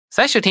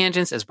SciShow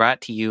Tangents is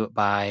brought to you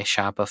by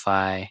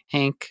Shopify.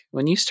 Hank,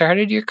 when you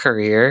started your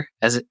career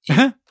as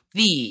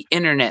the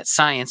internet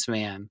science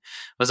man,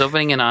 was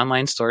opening an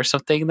online store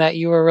something that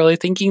you were really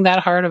thinking that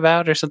hard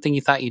about, or something you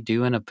thought you'd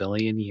do in a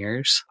billion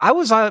years? I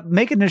was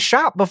making a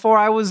shop before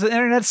I was the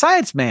internet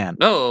science man.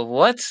 Oh,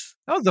 what?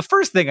 That was the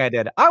first thing I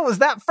did. I was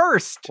that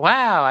first.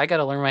 Wow, I got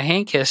to learn my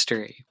Hank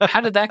history.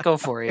 How did that go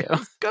for you?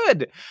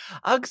 Good.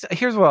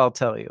 Here's what I'll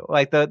tell you.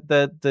 Like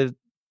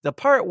the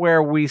part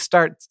where we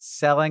start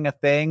selling a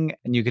thing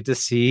and you get to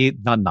see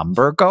the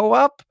number go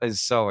up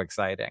is so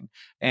exciting.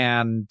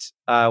 And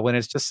when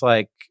it's just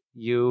like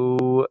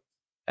you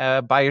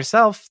by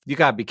yourself, you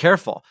got to be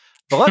careful.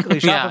 But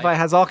luckily, Shopify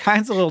has all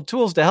kinds of little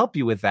tools to help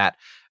you with that,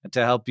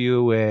 to help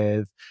you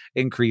with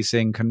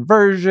increasing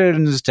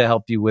conversions, to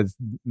help you with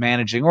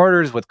managing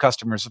orders, with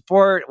customer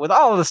support, with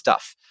all of the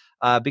stuff.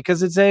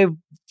 Because it's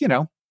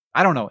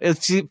I don't know. It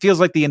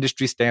feels like the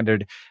industry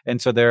standard. And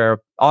so there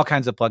are all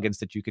kinds of plugins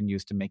that you can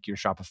use to make your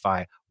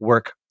Shopify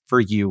work for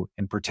you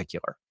in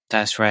particular.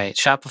 That's right.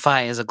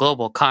 Shopify is a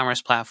global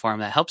commerce platform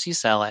that helps you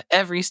sell at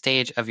every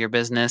stage of your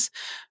business,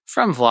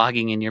 from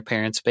vlogging in your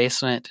parents'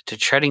 basement to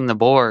treading the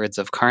boards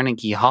of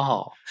Carnegie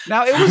Hall.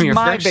 Now, it was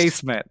my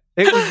basement.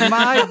 It was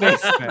my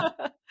basement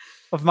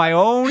of my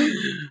own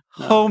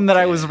home that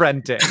I was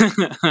renting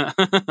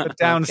the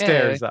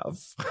downstairs of.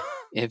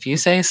 If you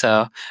say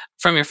so.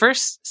 From your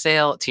first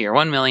sale to your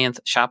 1 millionth,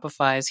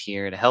 Shopify is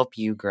here to help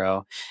you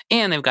grow.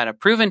 And they've got a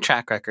proven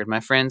track record, my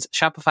friends.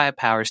 Shopify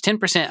powers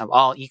 10% of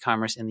all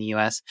e-commerce in the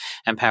U.S.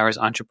 and powers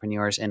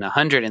entrepreneurs in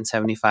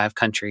 175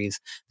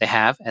 countries. They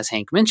have, as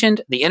Hank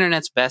mentioned, the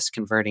internet's best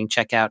converting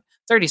checkout,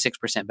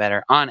 36%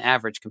 better on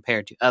average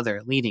compared to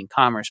other leading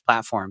commerce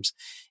platforms.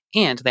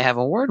 And they have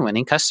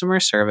award-winning customer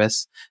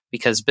service,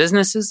 because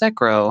businesses that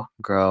grow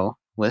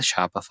with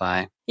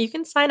Shopify. You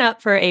can sign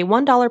up for a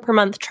 $1 per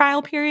month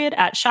trial period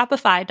at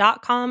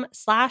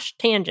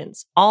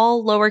shopify.com/tangents,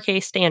 all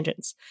lowercase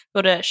tangents.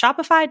 Go to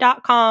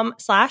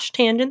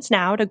shopify.com/tangents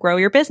now to grow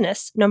your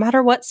business, no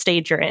matter what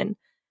stage you're in.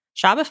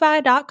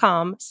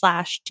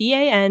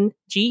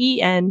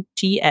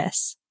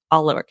 Shopify.com/TANGENTS,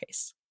 all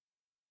lowercase.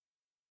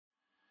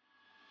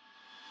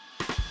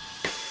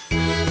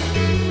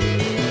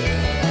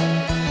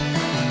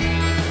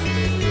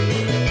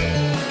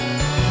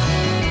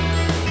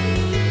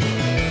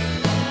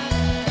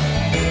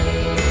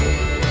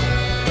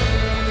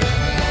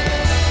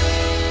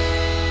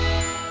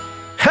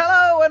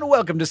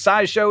 Welcome to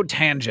SciShow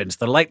Tangents,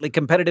 the lightly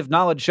competitive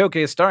knowledge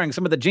showcase starring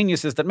some of the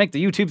geniuses that make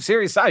the YouTube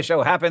series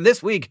SciShow happen.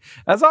 This week,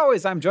 as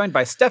always, I'm joined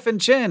by Stefan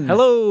Chin.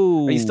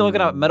 Hello. Are you still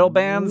looking up metal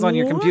bands on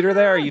your computer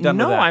there? Or are you done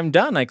with that? No, I'm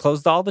done. I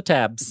closed all the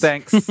tabs.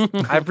 Thanks.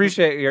 I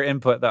appreciate your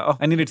input, though.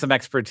 I needed some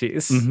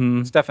expertise.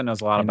 Mm-hmm. Stefan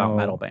knows a lot about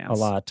metal bands. A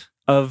lot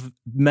of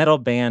metal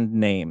band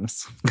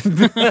names.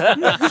 Stefan,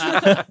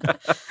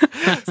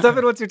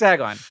 what's your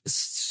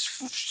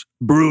tagline?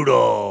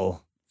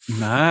 Brutal.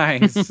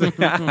 Nice.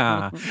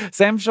 Yeah.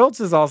 Sam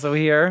Schultz is also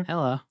here.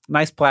 Hello.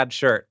 Nice plaid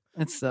shirt.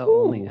 It's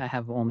I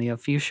have only a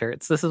few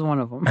shirts. This is one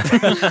of them.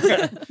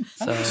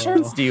 How many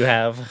shirts do you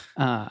have?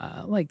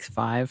 Like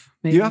 5.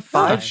 Maybe. You have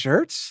 5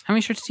 shirts? How many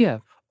shirts do you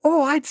have?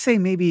 Oh, I'd say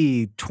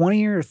maybe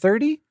 20 or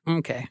 30.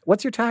 Okay.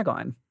 What's your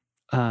tagline?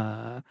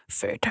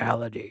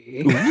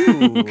 Fatality.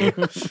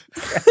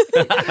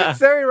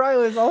 Sari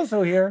Riley is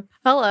also here.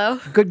 Hello.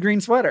 Good green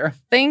sweater.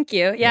 Thank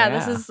you. Yeah,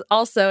 this is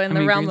also in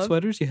the realm of... How many green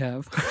sweaters you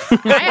have?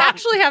 I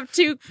actually have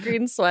 2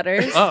 green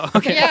sweaters. Oh,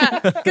 okay.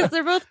 Yeah, because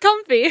they're both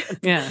comfy.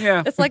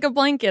 Yeah. It's like a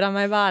blanket on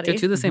my body.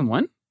 Is it the same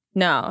one?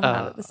 No,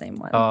 not the same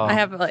one. I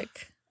have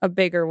like a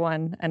bigger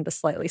one and a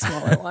slightly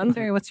smaller one.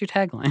 Sari, what's your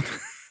tagline?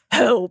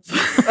 Help. Is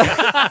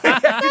that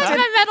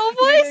my metal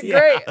voice? Yeah.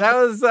 Great. That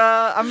was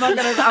I'm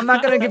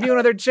not gonna give you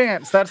another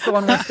chance. That's the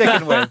one we're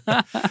sticking with.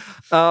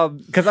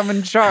 Because I'm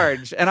in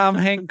charge and I'm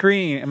Hank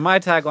Green, and my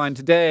tagline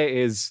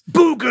today is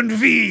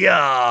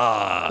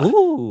Bougainvillea.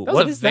 Ooh, that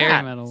what is very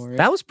that? Metal word.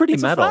 That was pretty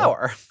It's metal. A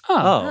flower.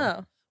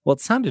 Oh. Well,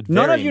 it sounded very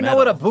None of you metal. know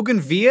what a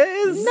bougainvillea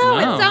is? No,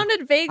 it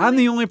sounded vaguely. I'm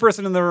the only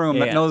person in the room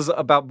that knows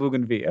about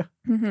bougainvillea.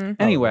 Mm-hmm.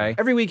 Anyway,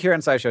 every week here on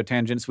SciShow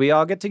Tangents, we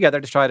all get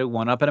together to try to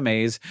one-up and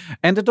amaze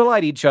and to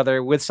delight each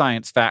other with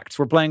science facts.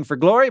 We're playing for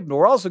glory, but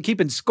we're also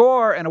keeping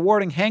score and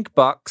awarding Hank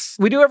bucks.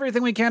 We do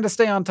everything we can to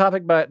stay on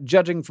topic, but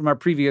judging from our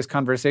previous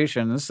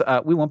conversations,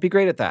 we won't be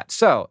great at that.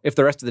 So, if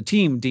the rest of the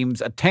team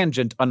deems a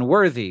tangent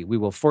unworthy, we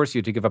will force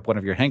you to give up one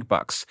of your Hank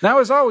bucks. Now,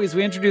 as always,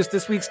 we introduce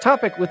this week's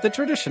topic with the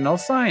traditional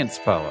science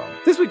poem.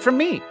 This week from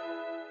me.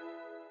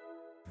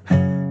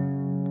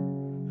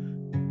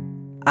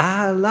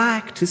 I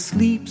like to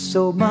sleep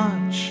so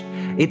much,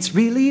 it's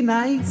really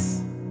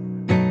nice.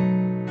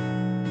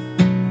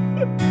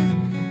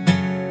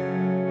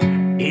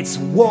 It's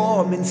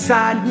warm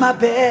inside my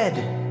bed,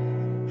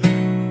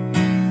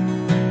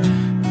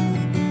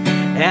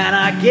 and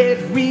I get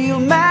real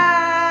mad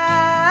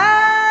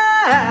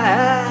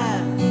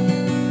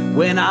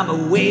when I'm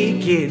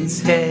awake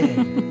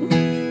instead.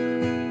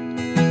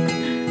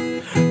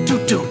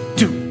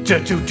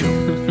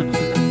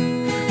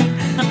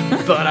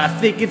 But I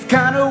think it's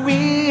kind of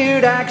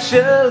weird,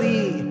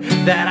 actually,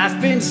 that I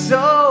spend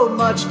so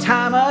much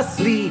time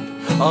asleep,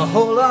 a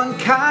whole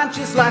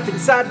unconscious life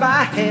inside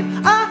my head.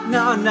 Oh,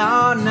 no,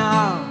 no,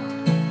 no,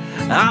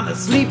 I'm a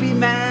sleepy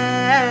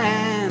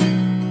man.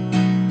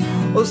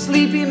 Oh,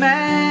 sleepy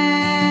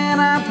man,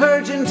 I'm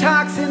purging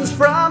toxins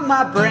from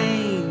my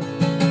brain.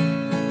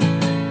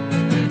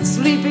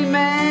 Sleepy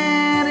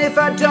man, if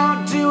I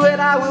don't do it,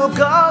 I will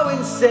go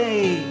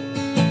insane.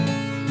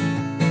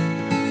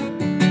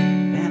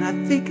 And I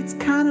think it's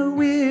kind of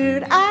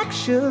weird,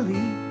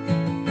 actually.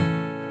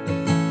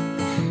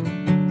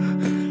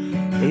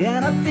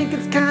 And I think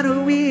it's kind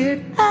of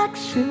weird,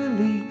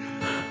 actually.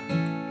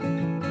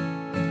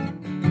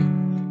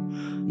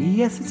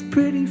 Yes, it's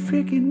pretty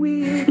freaking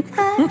weird,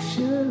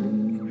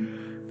 actually.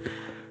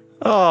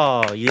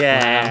 Oh,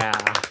 yeah.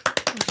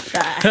 The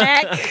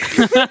heck?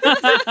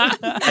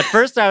 At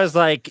first, I was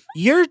like,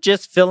 you're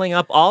just filling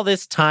up all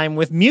this time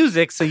with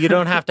music so you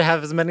don't have to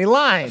have as many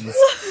lines.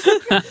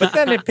 But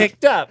then it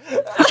picked up.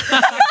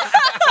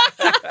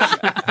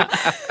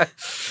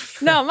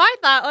 No, my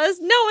thought was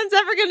no one's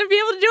ever going to be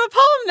able to do a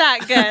poem that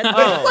good.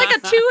 This is like a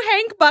 2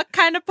 Hank Buck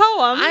kind of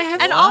poem.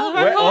 And all of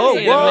our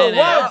poems.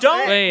 Whoa,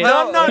 don't. Wait.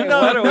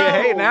 No.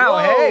 Hey, now,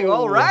 hey,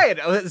 all right.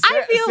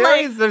 I feel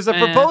like there's a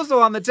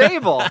proposal on the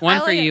table. One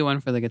for like you, one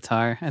for the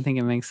guitar. I think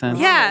it makes sense.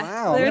 Yeah,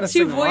 wow. there I'm are gonna 2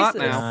 sing a lot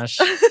voices. now. Gosh.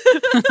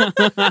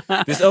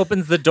 This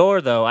opens the door,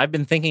 though. I've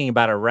been thinking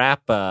about a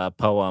rap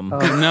poem.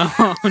 No.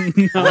 I'm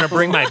going to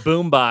bring my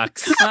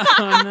boombox.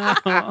 Oh,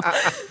 no.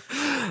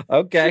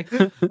 Okay,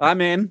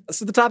 I'm in.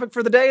 So the topic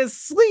for the day is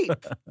sleep.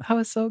 That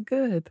was so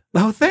good.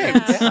 Oh,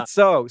 thanks. Yeah.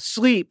 So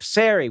sleep,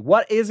 Sari,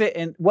 what is it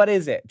and what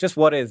is it? Just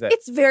what is it?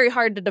 It's very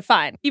hard to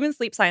define. Even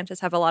sleep scientists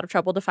have a lot of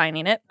trouble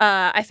defining it.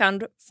 I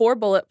found 4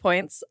 bullet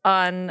points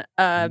on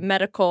a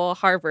medical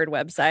Harvard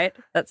website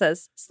that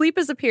says sleep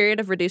is a period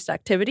of reduced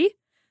activity.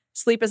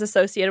 Sleep is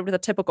associated with a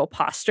typical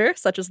posture,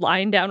 such as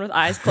lying down with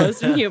eyes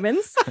closed in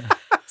humans.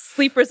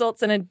 Sleep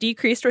results in a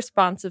decreased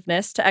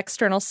responsiveness to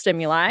external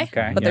stimuli,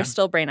 but there's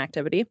still brain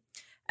activity.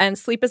 And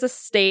sleep is a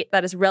state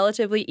that is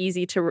relatively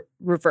easy to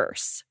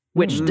reverse,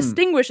 which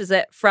distinguishes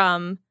it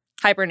from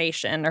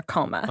hibernation or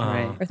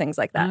coma or things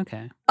like that.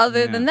 Okay.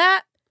 Other than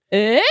that,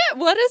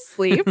 what is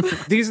sleep?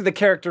 These are the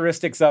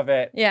characteristics of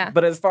it. Yeah.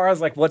 But as far as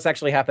like what's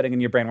actually happening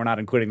in your brain, we're not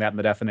including that in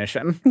the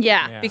definition.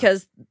 Yeah,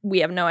 because we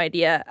have no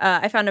idea.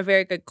 I found a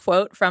very good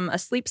quote from a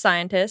sleep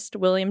scientist,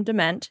 William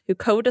Dement, who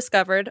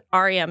co-discovered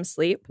REM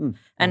sleep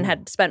and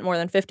had spent more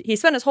than he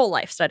spent his whole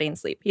life studying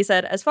sleep. He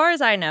said, as far as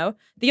I know,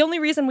 the only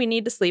reason we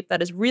need to sleep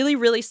that is really,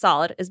 really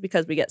solid is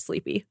because we get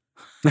sleepy.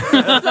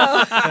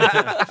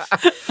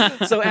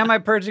 So am I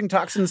purging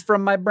toxins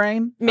from my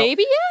brain?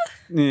 Maybe,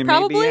 yeah.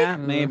 Probably.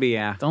 Maybe,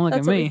 yeah. Don't look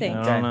That's at what me. we think.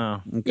 I don't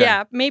know. Okay.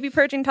 Yeah, maybe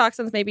purging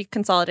toxins, maybe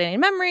consolidating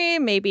memory,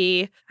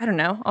 maybe, I don't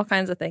know, all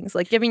kinds of things.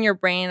 Like giving your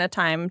brain a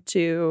time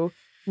to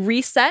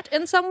reset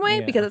in some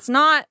way because it's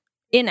not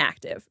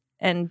inactive.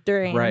 And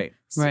during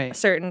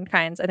certain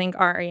kinds, I think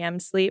REM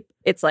sleep,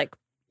 it's like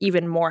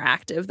even more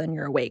active than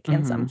you're awake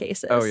in some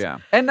cases. Oh, yeah.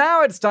 And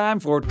now it's time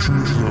for...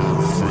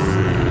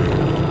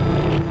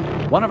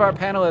 One of our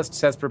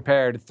panelists has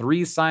prepared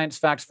 3 science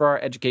facts for our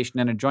education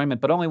and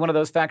enjoyment, but only one of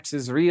those facts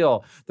is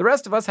real. The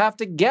rest of us have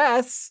to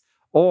guess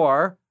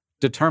or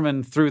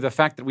determine through the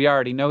fact that we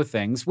already know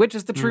things, which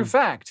is the true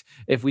fact.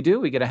 If we do,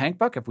 we get a Hank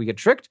Buck. If we get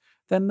tricked,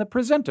 then the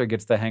presenter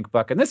gets the Hank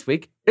Buck. And this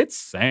week, it's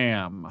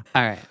Sam.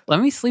 All right.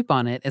 Let me sleep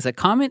on it is a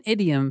common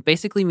idiom,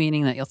 basically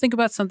meaning that you'll think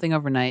about something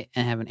overnight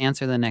and have an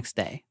answer the next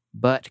day.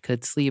 But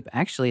could sleep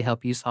actually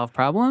help you solve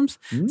problems?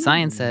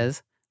 Science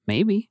says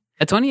maybe.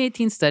 A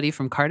 2018 study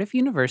from Cardiff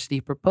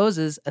University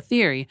proposes a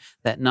theory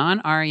that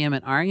non-REM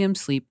and REM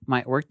sleep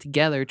might work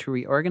together to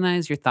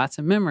reorganize your thoughts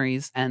and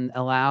memories and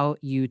allow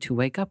you to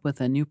wake up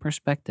with a new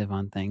perspective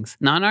on things.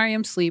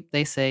 Non-REM sleep,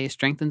 they say,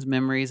 strengthens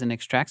memories and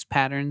extracts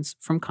patterns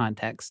from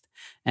context.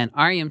 And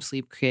REM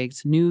sleep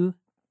creates new,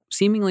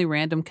 seemingly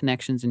random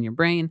connections in your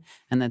brain,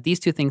 and that these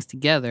 2 things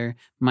together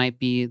might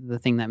be the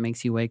thing that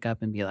makes you wake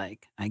up and be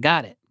like, I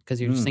got it. Because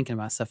you're just thinking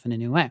about stuff in a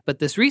new way. But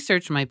this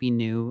research might be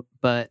new,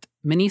 but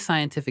many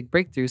scientific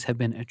breakthroughs have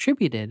been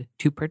attributed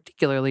to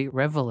particularly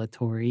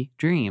revelatory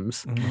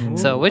dreams.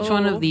 So which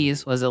one of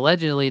these was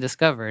allegedly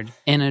discovered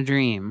in a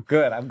dream?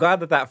 Good. I'm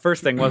glad that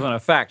first thing wasn't a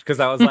fact,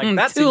 because I was like,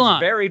 that seems long.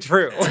 very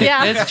true.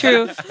 Yeah. It's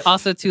true.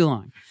 Also too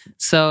long.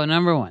 So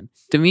number 1,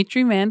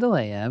 Dmitry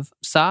Mendeleev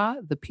saw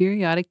the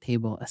periodic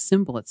table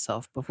assemble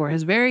itself before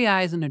his very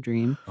eyes in a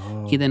dream.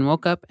 He then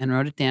woke up and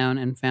wrote it down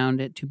and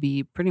found it to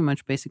be pretty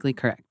much basically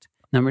correct.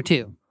 Number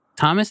 2,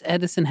 Thomas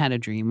Edison had a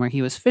dream where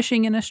he was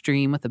fishing in a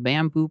stream with a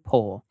bamboo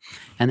pole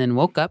and then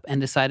woke up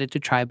and decided to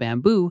try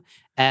bamboo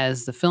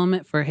as the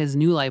filament for his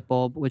new light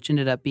bulb, which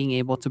ended up being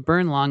able to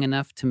burn long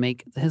enough to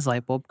make his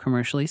light bulb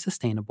commercially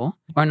sustainable.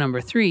 Or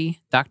number 3,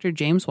 Dr.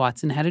 James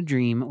Watson had a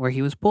dream where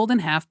he was pulled in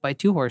half by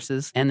 2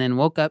 horses and then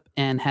woke up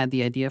and had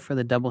the idea for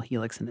the double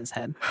helix in his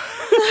head.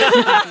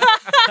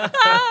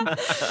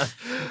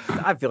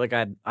 I feel like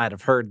I'd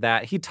have heard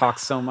that. He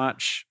talks so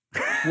much.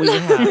 Well,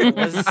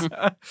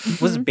 yeah.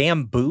 Was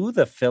bamboo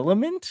the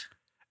filament?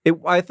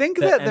 I think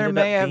That that there ended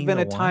may up have being been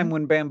the a time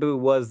one? when bamboo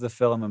was the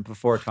filament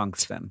before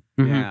tungsten.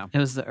 Mhm. Yeah. It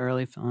was the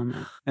early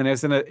filament. And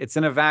it's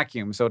in a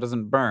vacuum, so it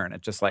doesn't burn.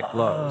 It just like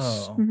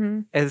glows. Oh.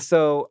 Mhm. And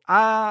so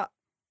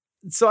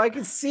I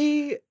could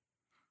see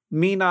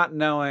me not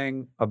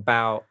knowing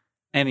about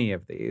any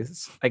of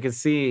these. I could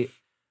see,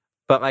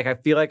 but like I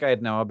feel like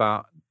I'd know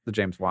about the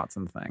James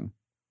Watson thing.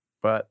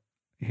 But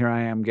here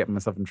I am getting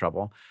myself in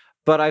trouble.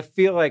 But I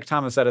feel like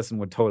Thomas Edison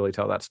would totally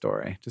tell that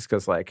story just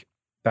because like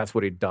that's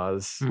what he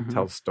does, Mhm.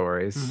 tells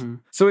stories. Mhm.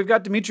 So we've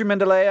got Dmitry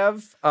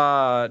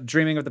Mendeleev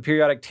dreaming of the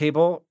periodic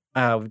table.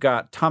 We've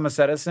got Thomas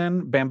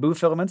Edison, bamboo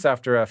filaments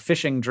after a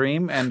fishing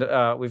dream. And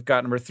we've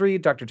got number 3,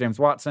 Dr. James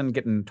Watson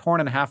getting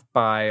torn in half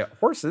by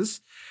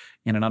horses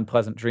in an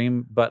unpleasant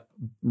dream, but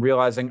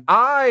realizing,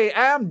 I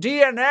am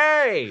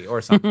DNA or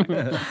something.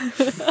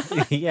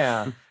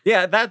 Yeah.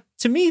 Yeah, that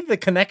to me the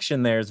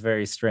connection there is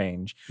very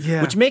strange.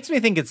 Yeah. Which makes me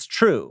think it's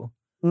true.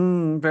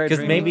 Very Because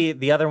dreamy. maybe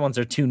the other ones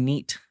are too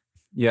neat.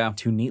 Yeah.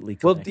 Too neatly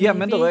Well, connected. yeah,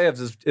 Maybe.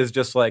 Mendeleev's is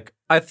just like,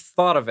 I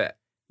thought of it.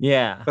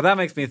 Yeah. But that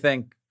makes me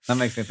think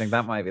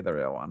that might be the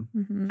real one.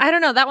 Mhm. I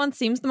don't know. That one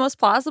seems the most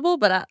plausible,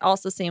 but it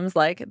also seems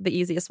like the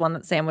easiest one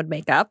that Sam would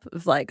make up.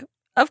 Of like,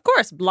 of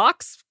course,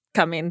 blocks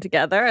coming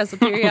together as a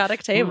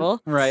periodic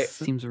table. Right.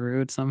 Seems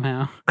rude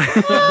somehow.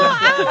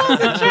 I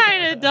wasn't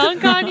trying to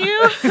dunk on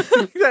you.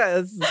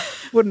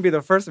 Wouldn't be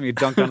the first time you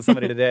dunked on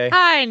somebody today.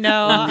 I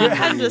know.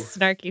 I'm just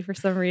snarky for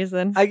some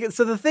reason.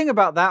 So the thing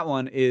about that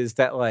one is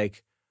that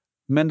like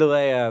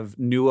Mendeleev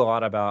knew a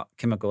lot about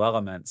chemical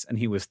elements, and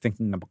he was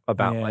thinking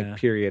about like Yeah.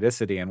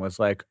 periodicity, and was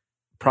like,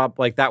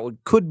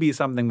 could be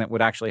something that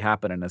would actually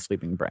happen in a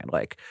sleeping brain.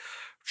 Like,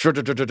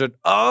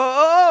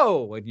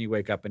 oh, when you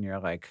wake up and you're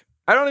like,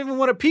 I don't even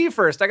want to pee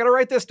first. I got to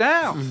write this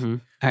down.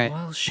 Mhm. All right,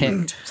 Well, pick.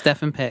 shoot.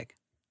 Stefan, pick.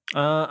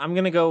 I'm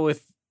gonna go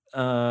with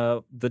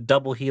the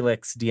double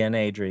helix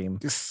DNA dream.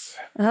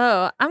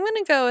 Oh, I'm going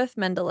to go with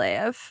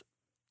Mendeleev.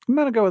 I'm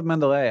gonna go with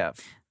Mendeleev.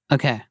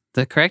 Okay,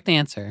 the correct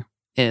answer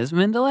is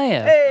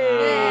Mendeleev.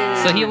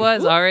 Hey! So he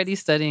was already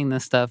studying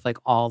this stuff like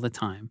all the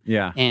time.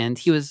 Yeah. And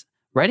he was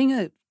writing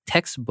a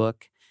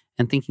textbook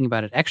and thinking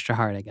about it extra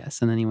hard, I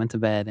guess. And then he went to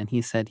bed and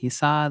he said he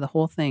saw the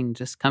whole thing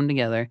just come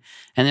together.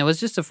 And it was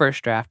just a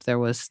first draft. There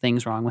was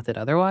things wrong with it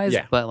otherwise.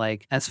 Yeah. But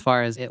like as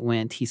far as it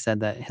went, he said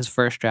that his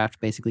first draft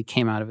basically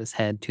came out of his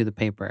head to the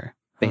paper.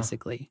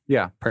 Basically.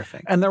 Yeah.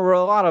 Perfect. And there were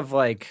a lot of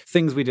like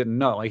things we didn't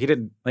know. Like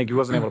he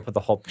wasn't able to put the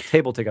whole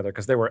table together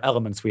because there were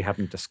elements we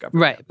hadn't discovered.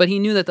 Right. But he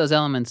knew that those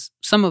elements,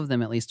 some of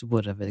them at least,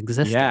 would have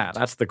existed. Yeah,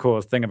 that's the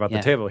coolest thing about Yeah.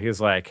 the table. He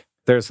was like,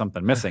 there's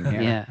something missing here.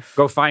 Yeah.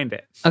 Go find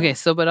it. Okay,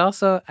 so but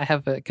also I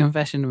have a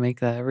confession to make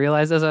that I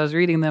realized as I was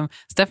reading them,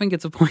 Stefan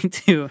gets a point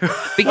too.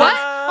 Because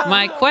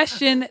my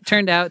question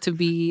turned out to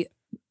be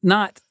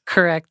not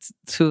correct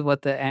to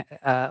what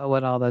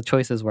what all the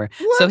choices were.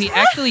 So he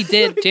actually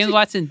did. James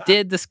Watson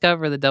did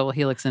discover the double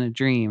helix in a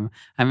dream.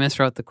 I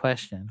miswrote the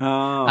question.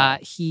 Oh.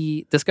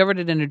 He discovered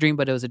it in a dream,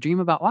 but it was a dream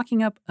about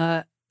walking up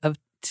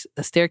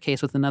a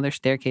staircase with another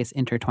staircase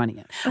intertwining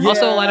it.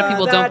 Also, a lot of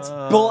people don't.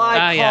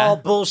 I yeah. call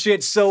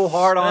bullshit so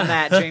hard on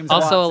that, James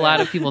Also, Watson. a lot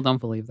of people don't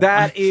believe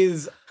that. That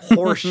is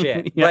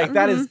horseshit. Yeah. Like,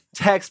 that is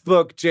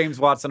textbook James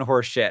Watson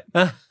horseshit.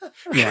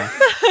 Yeah.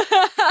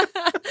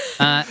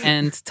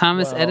 And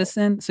Thomas Well,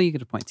 Edison. So you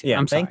get a point too. Yeah,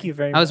 I'm thank sorry. you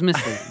very I was much.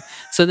 misleading.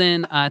 So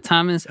then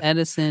Thomas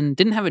Edison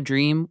didn't have a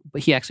dream,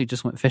 but he actually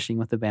just went fishing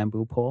with a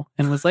bamboo pole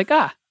and was like,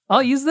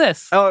 I'll use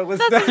this. Oh, it was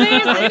That's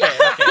amazing.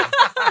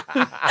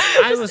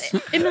 I was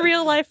In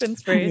real life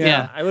inspiration.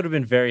 Yeah. I would have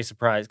been very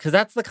surprised because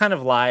that's the kind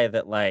of lie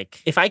that,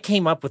 like, if I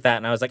came up with that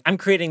and I was like, I'm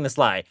creating this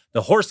lie,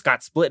 the horse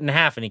got split in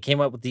half and he came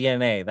up with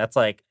DNA. That's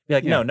like, be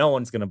like, Yeah. no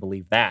one's gonna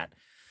believe that.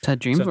 To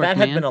dreams So if work, that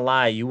had man. been a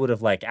lie, you would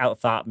have like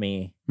outthought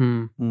me,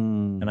 Hmm.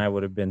 Mm. and I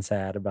would have been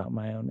sad about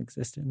my own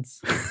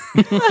existence.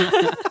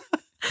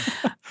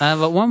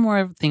 But one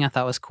more thing I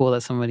thought was cool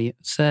that somebody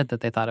said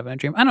that they thought of in a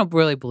dream. I don't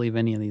really believe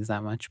any of these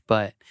that much,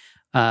 but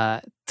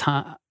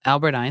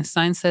Albert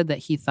Einstein said that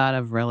he thought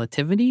of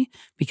relativity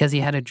because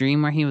he had a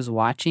dream where he was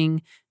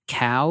watching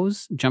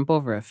cows jump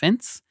over a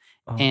fence.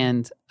 Oh.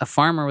 And a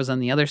farmer was on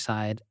the other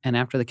side. And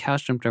after the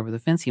cows jumped over the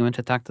fence, he went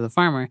to talk to the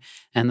farmer.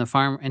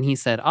 And he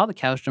said, all the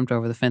cows jumped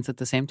over the fence at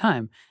the same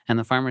time. And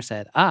the farmer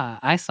said,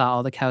 I saw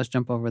all the cows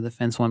jump over the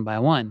fence one by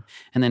one.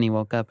 And then he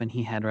woke up and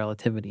he had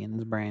relativity in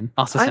his brain.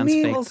 Also sounds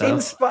fake, though.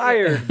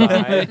 inspired by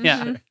it.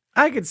 Yeah.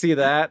 I could see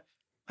that.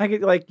 I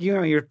could, like,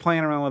 you're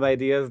playing around with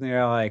ideas and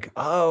you're like,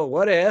 oh,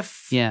 what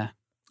if? Yeah.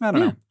 I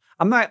don't Yeah.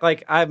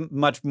 know. I'm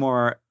much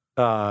more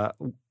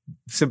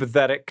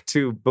sympathetic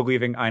to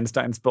believing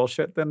Einstein's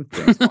bullshit than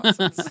James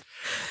Watson's.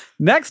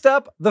 Next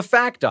up, the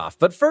fact off.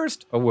 But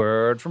first, a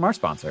word from our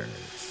sponsors.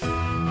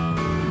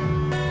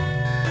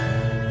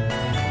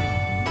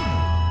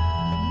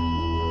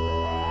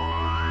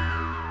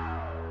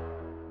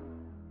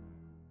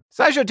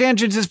 SciShow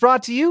Tangents is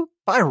brought to you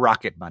by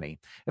Rocket Money.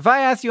 If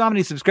I asked you how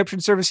many subscription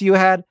services you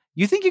had,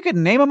 you think you could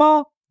name them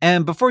all?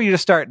 And before you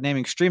just start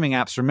naming streaming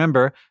apps,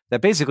 remember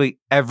that basically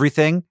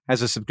everything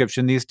has a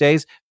subscription these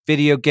days.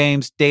 Video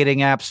games, dating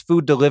apps,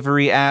 food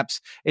delivery apps.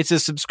 It's a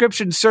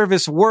subscription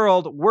service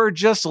world. We're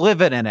just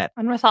living in it.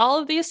 And with all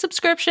of these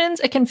subscriptions,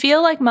 it can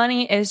feel like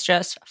money is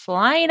just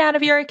flying out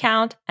of your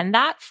account, and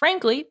that,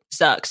 frankly,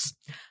 sucks.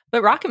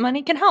 But Rocket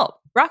Money can help.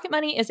 Rocket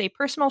Money is a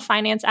personal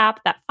finance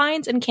app that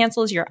finds and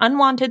cancels your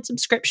unwanted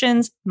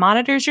subscriptions,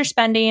 monitors your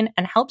spending,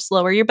 and helps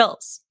lower your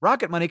bills.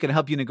 Rocket Money can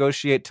help you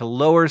negotiate to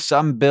lower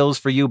some bills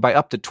for you by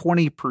up to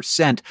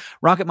 20%.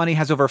 Rocket Money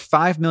has over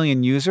 5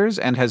 million users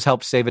and has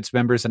helped save its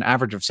members an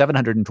average of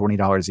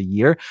 $720 a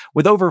year,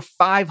 with over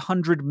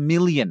 500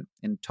 million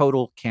in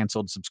total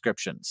canceled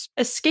subscriptions.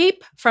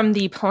 Escape from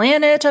the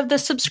planet of the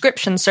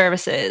subscription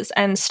services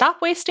and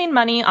stop wasting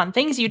money on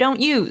things you don't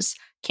use.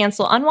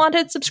 Cancel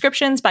unwanted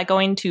subscriptions by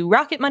going to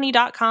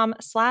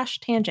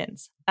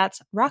rocketmoney.com/tangents.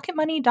 That's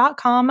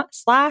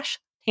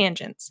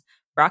rocketmoney.com/tangents.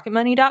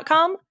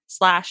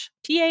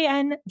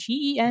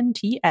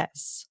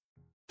 rocketmoney.com/TANGENTS.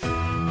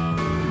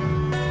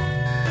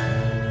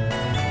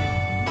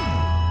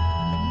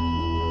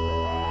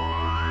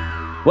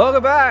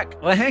 Welcome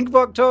back. The Hank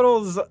Book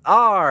totals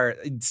are,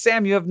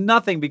 Sam, you have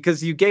nothing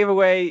because you gave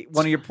away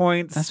one of your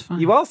points. That's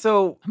fine. You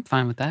also I'm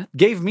fine with that.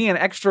 gave me an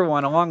extra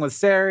one along with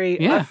Sari.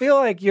 Yeah. I feel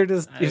like you're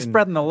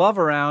spreading the love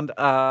around.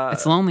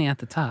 It's lonely at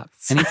the top.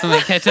 I need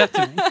somebody to catch up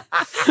to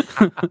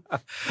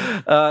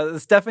me.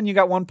 Stefan, you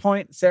got 1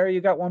 point. Sari,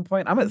 you got 1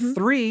 point. I'm at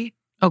 3.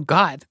 Oh,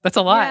 God. That's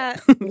a lot. Yeah,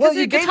 Well,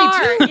 you gave me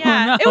guitar. 2.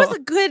 Yeah, Oh, it no. was a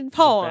good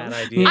poem.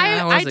 Bad idea.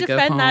 Yeah, it was I a good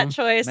defend that poem.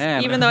 choice,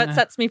 Man. even though it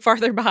sets me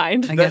farther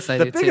behind. I guess I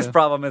The do biggest too.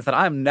 problem is that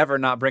I'm never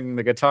not bringing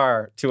the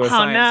guitar to a Oh,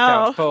 Science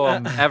no. Couch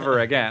poem ever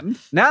again.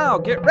 Now,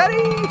 get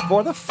ready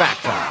for the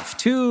fact off.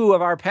 2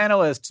 of our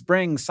panelists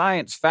bring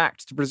science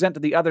facts to present to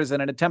the others in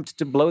an attempt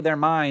to blow their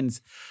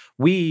minds.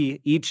 We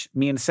each,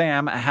 me and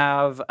Sam,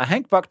 have a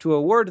Hank Buck to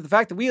award to the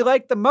fact that we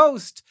like the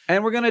most.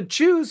 And we're going to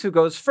choose who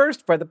goes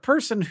first by the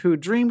person who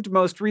dreamed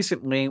most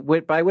recently,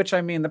 by which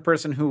I mean the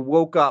person who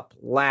woke up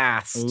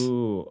last.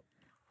 Ooh.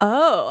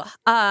 Oh,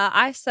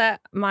 I set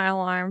my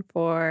alarm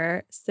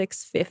for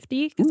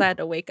 6:50 because I had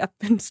to wake up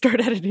and start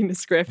editing a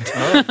script.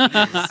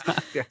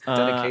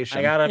 Dedication.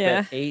 I got up Yeah.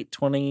 at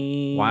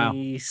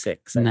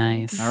 8:26.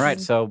 Nice. All right,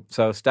 so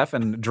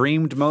Stefan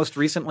dreamed most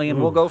recently,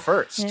 and we'll go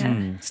first.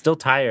 Yeah. Still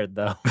tired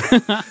though.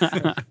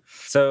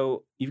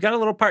 So you've got a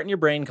little part in your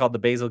brain called the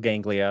basal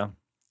ganglia.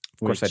 Of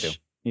course I do.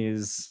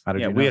 Is How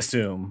did you we know?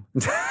 assume.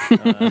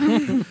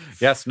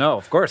 Yes, no,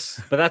 of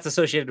course. But that's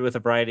associated with a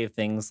variety of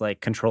things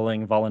like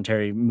controlling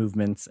voluntary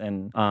movements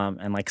and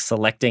like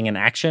selecting an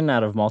action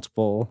out of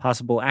multiple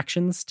possible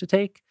actions to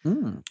take.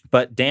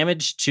 But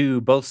damage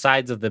to both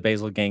sides of the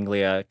basal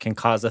ganglia can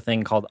cause a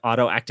thing called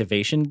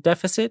autoactivation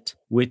deficit,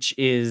 which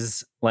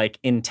is like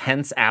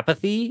intense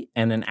apathy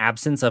and an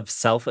absence of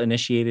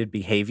self-initiated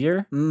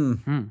behavior.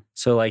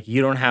 So like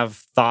you don't have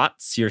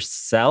thoughts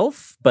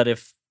yourself, but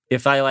if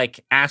I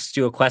like asked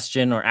you a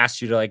question or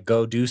asked you to like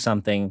go do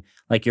something,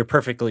 like you're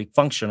perfectly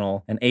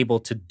functional and able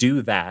to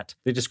do that.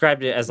 They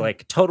described it as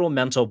like total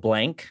mental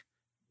blank,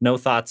 no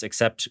thoughts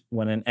except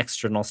when an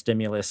external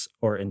stimulus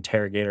or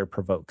interrogator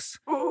provokes.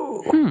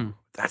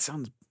 That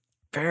sounds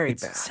very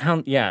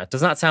bad. It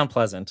does not sound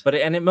pleasant. But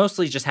it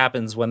mostly just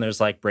happens when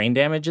there's like brain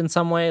damage in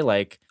some way,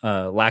 like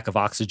lack of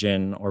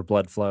oxygen or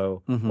blood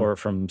flow or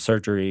from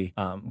surgery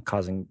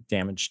causing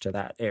damage to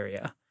that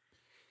area.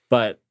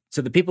 But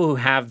so the people who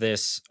have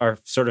this are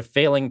sort of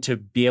failing to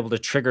be able to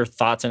trigger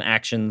thoughts and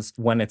actions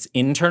when it's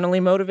internally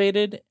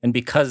motivated. And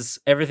because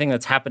everything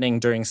that's happening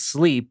during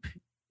sleep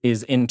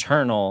is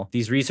internal,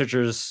 these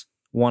researchers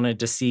wanted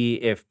to see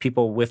if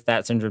people with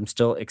that syndrome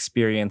still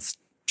experience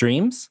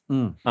dreams.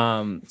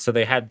 So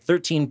they had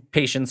 13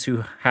 patients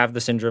who have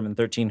the syndrome and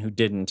 13 who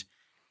didn't.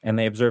 And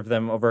they observed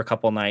them over a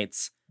couple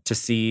nights to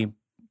see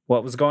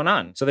what was going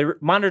on. So they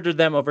monitored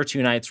them over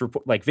 2 nights,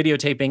 like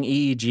videotaping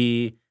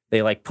EEG.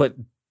 They like put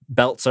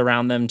belts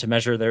around them to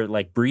measure their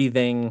like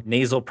breathing,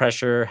 nasal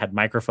pressure, had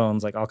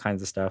microphones, like all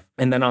kinds of stuff.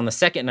 And then on the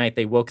second night,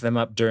 they woke them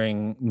up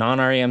during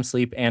non-REM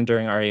sleep and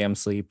during REM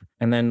sleep.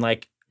 And then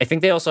like, I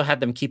think they also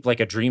had them keep like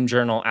a dream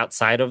journal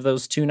outside of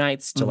those 2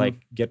 nights to like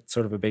get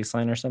sort of a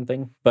baseline or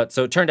something. But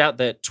so it turned out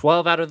that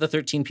 12 out of the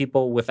 13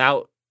 people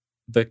without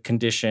the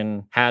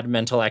condition had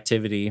mental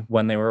activity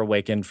when they were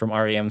awakened from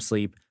REM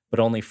sleep, but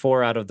only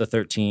 4 out of the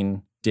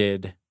 13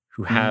 did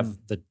who have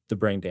the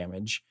brain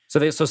damage.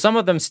 So some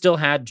of them still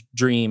had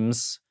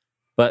dreams,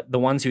 but the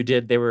ones who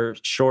did, they were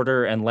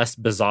shorter and less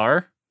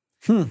bizarre.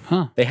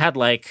 They had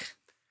like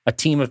a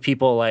team of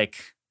people like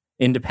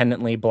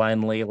independently,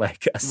 blindly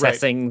like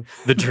assessing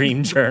the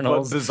dream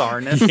journals.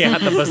 Bizarreness. Yeah,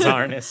 the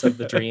bizarreness of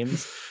the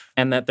dreams.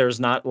 And that there's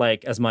not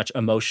like as much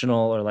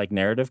emotional or like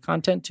narrative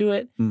content to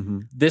it.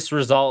 This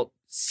result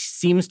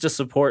seems to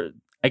support,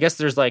 I guess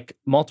there's like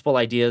multiple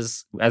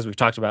ideas, as we've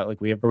talked about,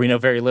 like we know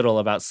very little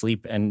about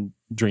sleep and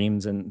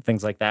dreams and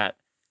things like that,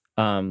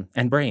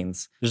 and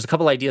brains. There's a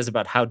couple ideas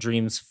about how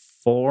dreams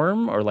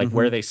form or like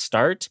where they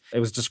start. It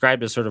was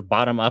described as sort of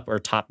bottom up or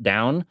top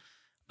down.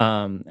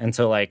 And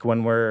so like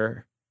when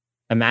we're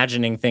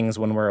imagining things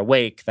when we're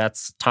awake,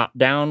 that's top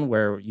down,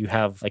 where you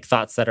have like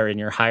thoughts that are in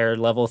your higher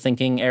level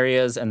thinking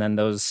areas, and then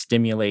those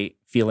stimulate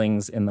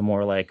feelings in the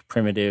more like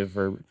primitive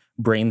or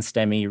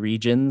brainstemmy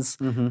regions.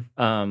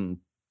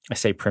 I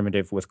say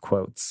primitive with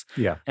quotes.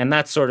 Yeah. And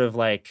that's sort of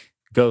like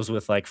goes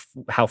with like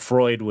how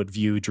Freud would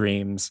view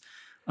dreams,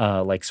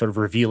 like sort of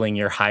revealing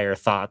your higher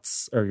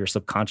thoughts or your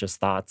subconscious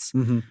thoughts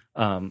in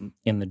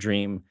the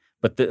dream.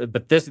 But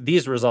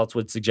these results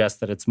would suggest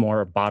that it's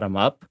more bottom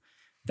up,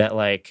 that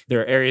like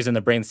there are areas in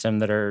the brainstem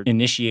that are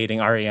initiating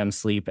REM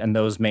sleep, and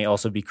those may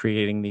also be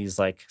creating these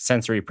like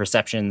sensory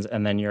perceptions,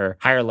 and then your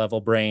higher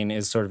level brain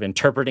is sort of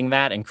interpreting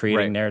that and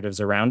creating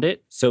narratives around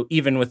it. So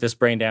even with this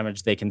brain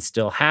damage, they can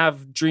still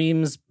have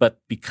dreams,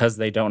 but because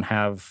they don't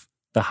have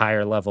the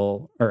higher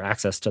level or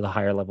access to the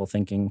higher level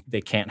thinking,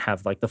 they can't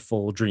have like the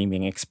full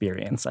dreaming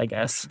experience, I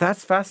guess.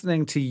 That's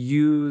fascinating to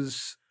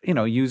use,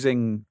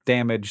 using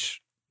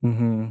damage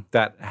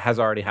that has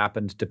already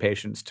happened to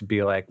patients to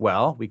be like,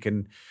 well, we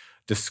can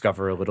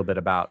discover a little bit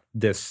about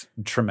this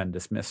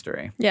tremendous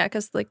mystery. Yeah,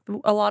 because like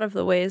a lot of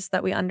the ways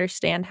that we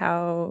understand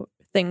how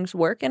things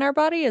work in our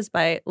body is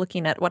by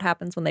looking at what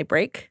happens when they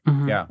break.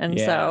 Yeah. And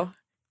so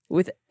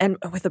with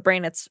the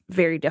brain, it's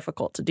very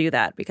difficult to do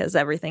that because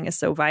everything is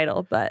so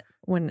vital. But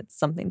when it's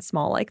something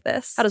small like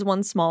this, how does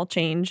one small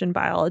change in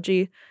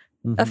biology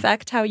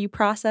affect how you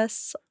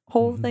process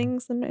whole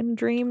things and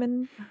dream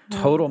and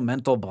total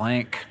mental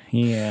blank?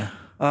 Yeah.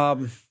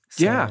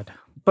 Yeah.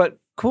 But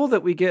cool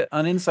that we get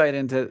an insight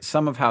into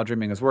some of how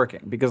dreaming is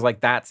working, because like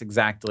that's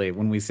exactly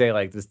when we say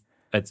like this,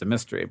 it's a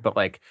mystery, but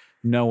like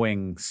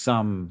knowing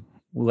some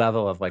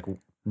level of like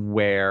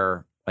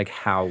where, like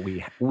how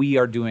we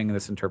are doing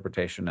this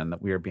interpretation and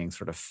that we are being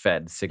sort of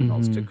fed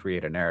signals to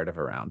create a narrative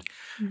around.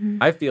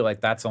 I feel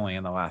like that's only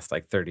in the last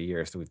like 30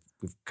 years that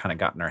we've kind of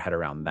gotten our head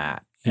around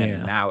that.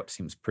 And now it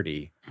seems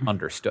pretty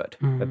understood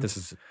that this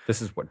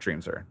is what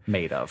dreams are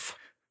made of.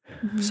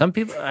 Some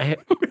people, that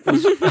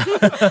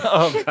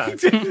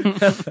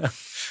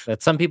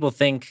some people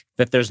think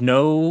that there's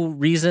no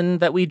reason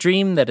that we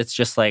dream, that it's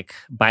just like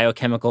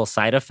biochemical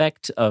side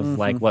effect of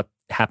like what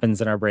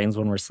happens in our brains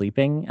when we're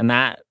sleeping, and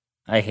that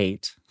I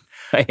hate.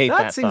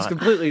 That seems thought.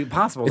 completely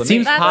possible. It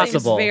seems that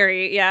possible. Seems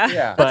very,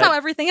 Yeah. That's how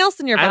everything else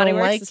in your I body don't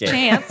works. like Is it.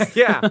 chance.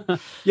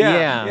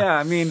 Yeah.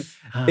 I mean,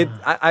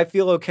 I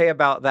feel okay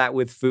about that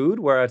with food,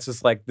 where it's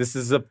just like this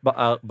is a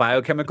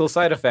biochemical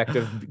side effect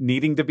of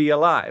needing to be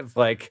alive.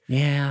 Like,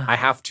 I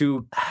have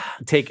to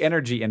take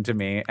energy into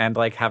me, and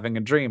like having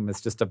a dream is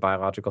just a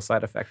biological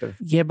side effect of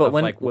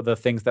when like the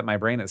things that my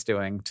brain is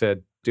doing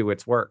to do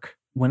its work.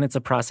 When it's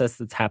a process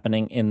that's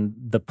happening in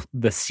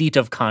the seat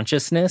of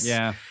consciousness,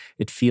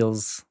 it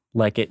feels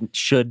like it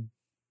should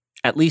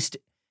at least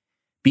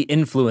be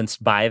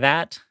influenced by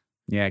that.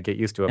 Yeah, get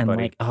used to it, and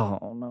buddy. like,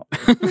 oh no.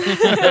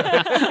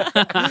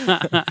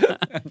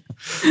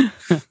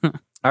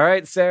 All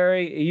right,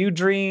 Sari, you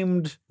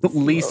dreamed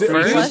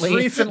recently.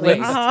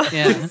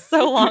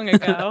 So long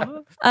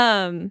ago.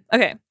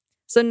 Okay,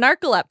 so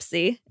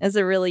narcolepsy is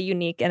a really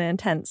unique and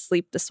intense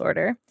sleep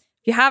disorder.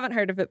 If you haven't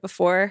heard of it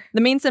before,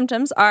 the main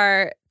symptoms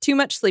are too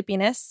much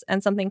sleepiness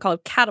and something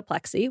called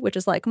cataplexy, which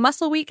is like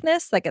muscle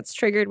weakness that gets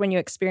triggered when you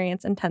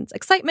experience intense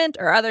excitement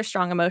or other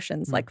strong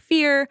emotions like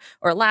fear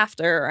or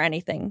laughter or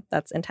anything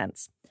that's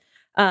intense.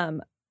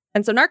 And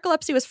so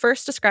narcolepsy was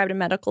first described in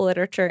medical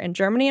literature in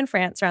Germany and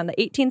France around the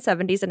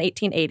 1870s and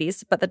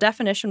 1880s, but the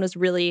definition was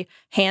really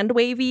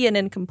hand-wavy and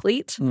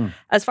incomplete.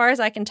 As far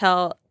as I can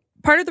tell,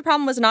 part of the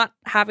problem was not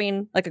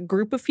having like a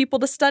group of people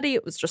to study.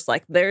 It was just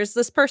like, there's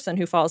this person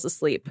who falls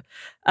asleep.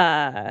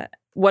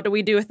 What do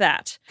we do with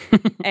that?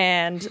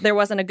 And there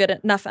wasn't a good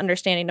enough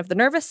understanding of the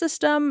nervous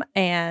system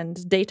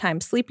and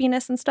daytime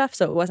sleepiness and stuff.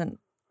 So it wasn't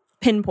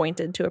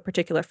pinpointed to a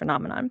particular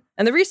phenomenon.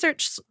 And the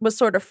research was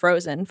sort of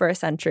frozen for a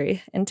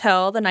century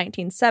until the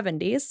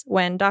 1970s,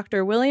 when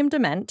Dr. William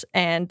Dement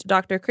and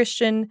Dr.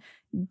 Christian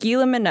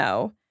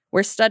Guilleminault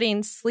were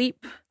studying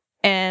sleep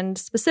and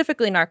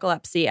specifically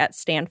narcolepsy at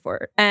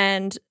Stanford.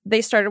 And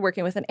they started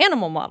working with an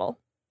animal model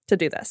to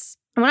do this.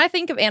 And when I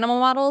think of animal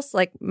models,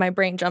 like my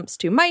brain jumps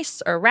to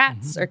mice or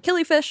rats or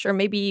killifish or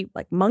maybe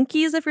like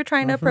monkeys if you're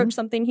trying to approach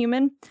something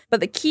human. But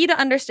the key to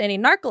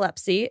understanding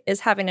narcolepsy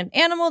is having an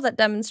animal that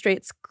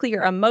demonstrates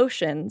clear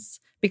emotions,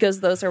 because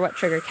those are what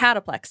trigger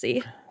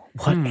cataplexy.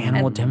 What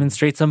animal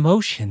demonstrates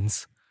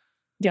emotions?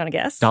 Do you want to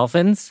guess?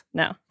 Dolphins?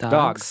 No.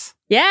 Dogs.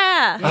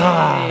 Yeah.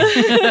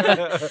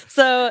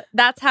 So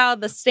that's how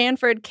the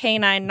Stanford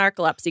Canine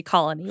Narcolepsy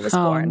Colony was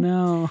born.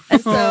 No. And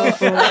so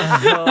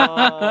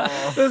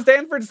the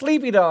Stanford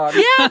Sleepy Dogs.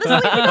 Yeah,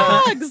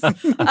 the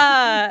Sleepy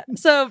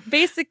Dogs. So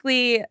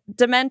basically,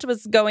 Dement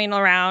was going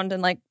around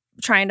and like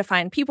trying to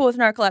find people with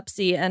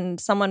narcolepsy, and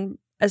someone,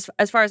 as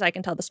far as I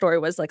can tell, the story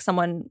was like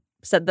someone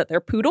said that their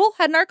poodle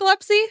had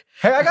narcolepsy.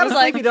 Hey, I got a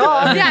sleepy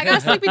dog. Yeah, I got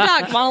a sleepy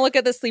dog. Want to look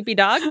at this sleepy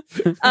dog?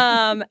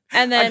 And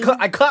then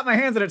I clap my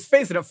hands in its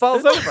face and it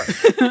falls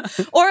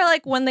over. Or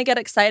like when they get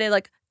excited,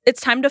 like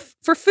it's time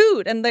for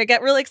food, and they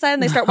get really excited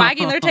and they start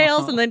wagging their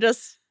tails and then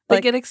just They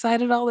Like, get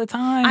excited all the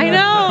time. I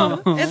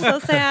know. It's so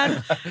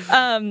sad.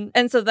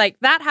 And so like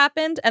that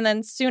happened. And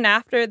then soon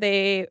after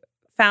they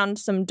found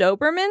some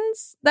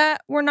Dobermans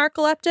that were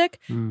narcoleptic.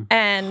 Mm.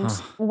 And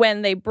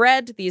when they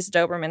bred these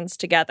Dobermans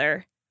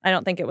together, I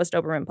don't think it was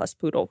Doberman plus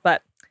Poodle,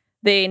 but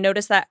they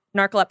noticed that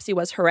narcolepsy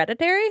was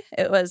hereditary.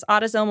 It was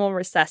autosomal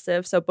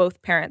recessive. So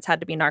both parents had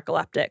to be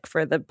narcoleptic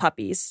for the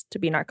puppies to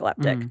be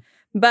narcoleptic. Mm.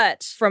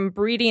 But from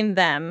breeding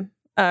them,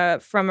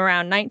 from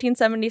around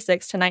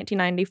 1976 to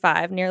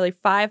 1995, nearly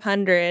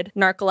 500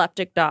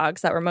 narcoleptic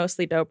dogs that were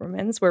mostly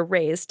Dobermans were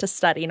raised to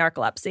study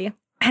narcolepsy.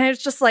 And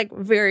it's just like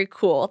very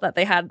cool that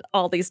they had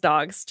all these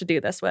dogs to do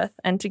this with.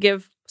 And to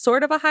give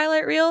sort of a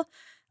highlight reel,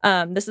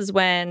 this is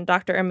when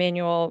Dr.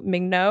 Emmanuel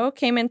Mignot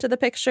came into the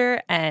picture.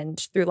 And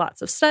through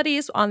lots of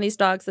studies on these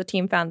dogs, the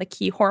team found the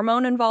key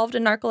hormone involved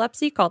in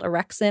narcolepsy called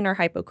orexin or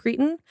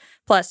hypocretin,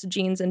 plus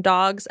genes in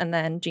dogs and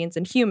then genes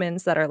in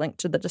humans that are linked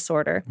to the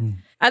disorder.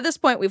 At this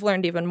point, we've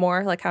learned even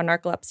more, like how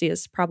narcolepsy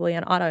is probably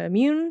an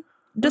autoimmune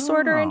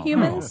disorder in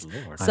humans.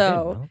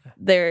 So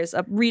there's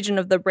a region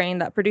of the brain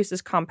that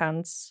produces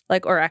compounds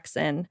like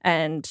orexin,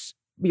 and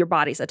your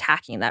body's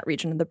attacking that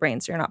region of the brain,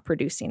 so you're not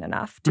producing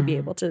enough to be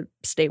able to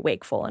stay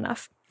wakeful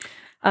enough.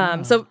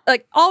 So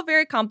like all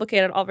very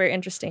complicated, all very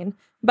interesting.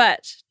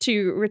 But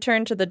to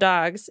return to the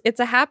dogs,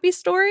 it's a happy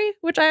story,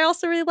 which I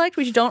also really liked,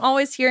 which you don't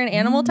always hear in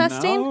animal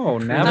testing. No,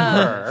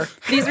 never.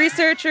 These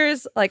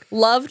researchers like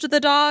loved the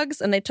dogs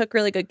and they took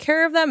really good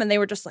care of them, and they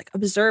were just like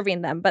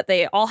observing them, but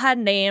they all had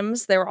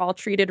names. They were all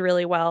treated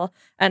really well.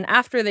 And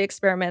after the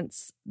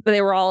experiments,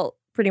 they were all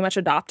pretty much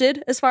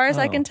adopted as far as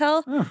I can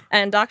tell.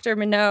 And Dr.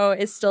 Minot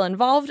is still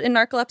involved in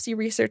narcolepsy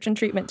research and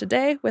treatment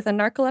today with a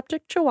narcoleptic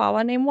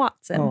chihuahua named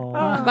Watson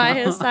by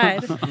his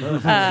side.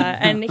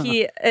 And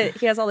he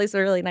has all these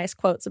really nice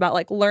quotes about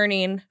like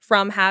learning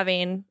from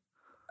having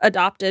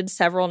adopted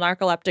several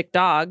narcoleptic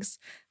dogs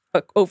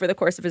over the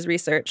course of his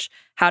research,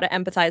 how to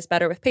empathize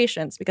better with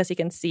patients, because he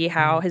can see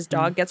how his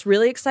dog gets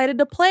really excited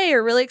to play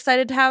or really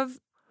excited to have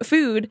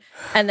food,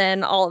 and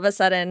then all of a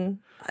sudden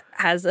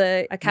has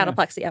a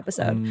cataplexy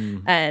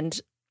episode,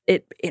 and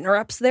it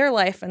interrupts their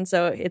life. And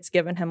so it's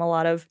given him a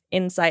lot of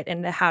insight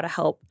into how to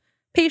help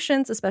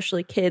patients,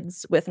 especially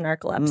kids with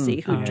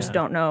narcolepsy who just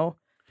don't know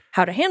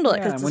how to handle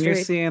it. And when you're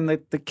seeing the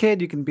kid,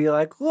 you can be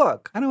like,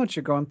 look, I know what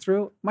you're going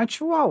through. My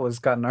chihuahua's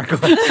got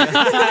narcolepsy.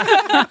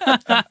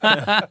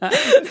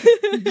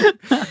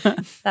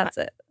 That's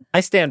it. I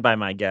stand by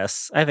my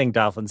guess. I think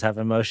dolphins have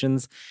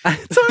emotions.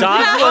 Dogs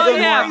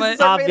but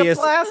obvious.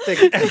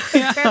 Plastic. You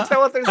can't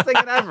tell what they're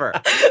thinking ever.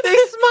 They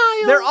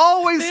smile. They're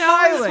always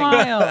smiling.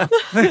 Smile.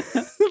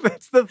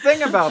 That's the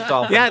thing about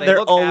dolphins. Yeah, They they're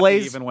look happy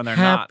always even when they're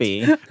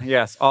happy. not.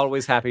 Yes,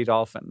 always happy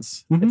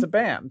dolphins. It's a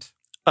band.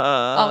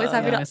 Always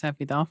happy to. Always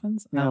happy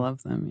dolphins. I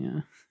love them.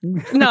 Yeah.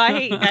 No, I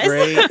hate you guys.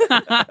 Great.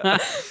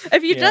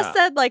 If you just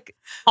said like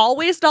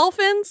always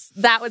dolphins,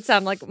 that would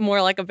sound like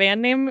more like a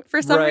band name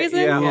for some reason.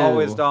 Yeah, Yeah.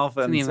 always It's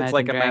dolphins. the It's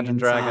like Imagine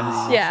Dragons.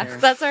 song. Yeah, Sure.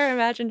 that's our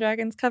Imagine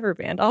Dragons cover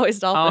band. Always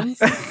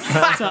dolphins.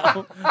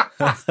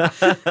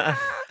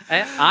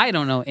 I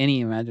don't know any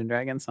Imagine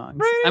Dragons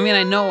songs. I mean,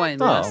 I know I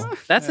know.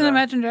 That's an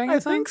Imagine Dragons I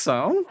song? think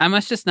so. I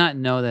must just not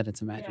know that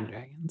it's Imagine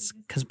Dragons,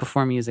 because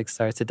before music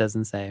starts, it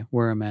doesn't say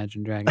we're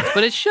Imagine Dragons,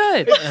 but it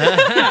should.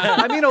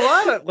 I mean, a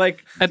lot of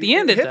like At the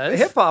end, it does.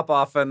 Hip hop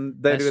often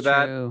they That's do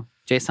that. true.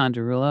 Jason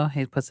Derulo,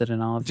 he puts it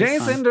in all of his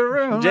Jason songs.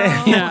 Derulo.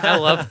 Yeah, I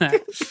love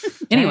that.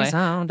 Anyway,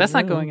 that's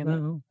not going in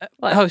the...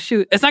 Oh,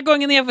 shoot. It's not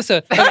going in the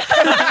episode. Okay.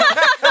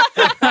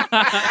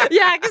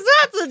 Yeah, because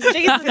that's a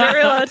Jason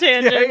Derulo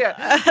tangent.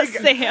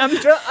 Sam.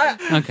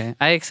 Okay,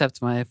 I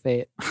accept my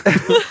fate.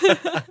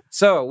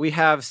 So we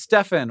have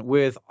Stefan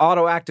with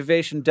auto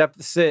activation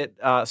deficit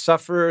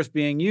sufferers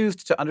being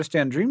used to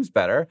understand dreams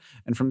better.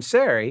 And from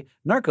Sari,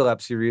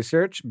 narcolepsy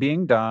research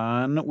being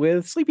done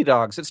with sleepy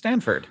dogs at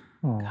Stanford.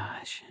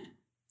 Gosh.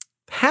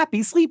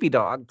 Happy sleepy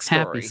dog story.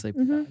 Happy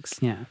sleepy dogs.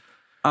 Yeah.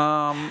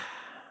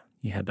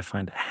 You had to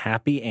find a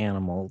happy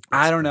animal.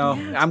 I don't know.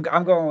 I'm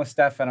going with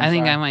Stefan. I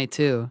think I might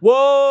too.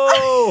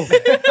 Whoa!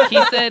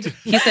 He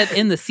said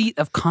in the seat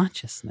of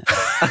consciousness.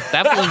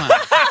 That blew my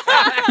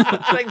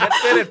thing that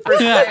did it for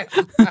Stan.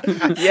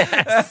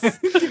 Yes.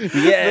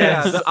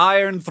 Yeah, the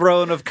Iron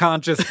Throne of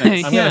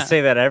Consciousness. I'm going to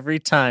say that every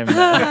time.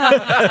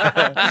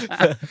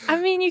 I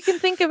mean, you can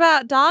think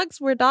about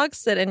dogs where dogs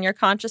sit in your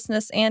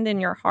consciousness and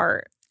in your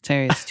heart.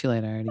 Terry, it's too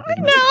late. I already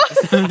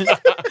did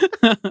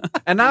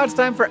And now it's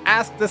time for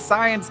Ask the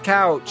Science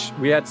Couch.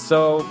 We had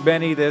so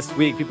many this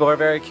week. People are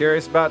very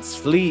curious about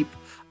sleep,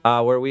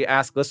 where we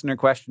ask listener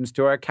questions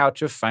to our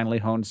couch of finely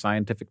honed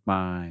scientific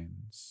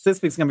minds. This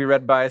week's going to be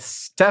read by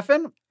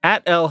Stefan.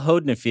 At L.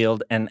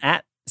 Hodnefield and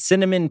at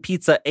Cinnamon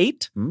Pizza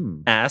 8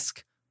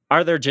 ask,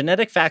 are there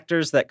genetic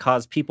factors that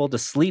cause people to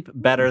sleep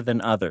better than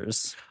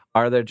others?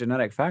 Are there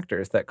genetic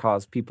factors that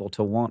cause people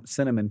to want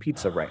cinnamon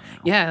pizza right now?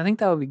 Yeah, I think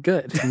that would be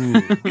good.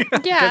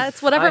 Yeah,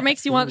 it's whatever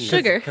makes you want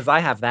sugar. Because I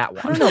have that I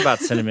one. don't know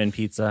about cinnamon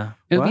pizza.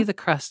 It would be What? the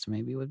crust,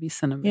 maybe. It would be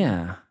cinnamon.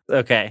 Yeah.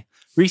 Okay.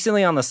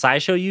 Recently on the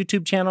SciShow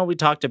YouTube channel, we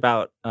talked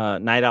about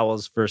night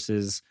owls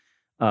versus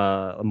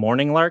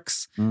morning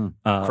larks, morning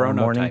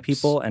Chronotypes.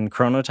 people, and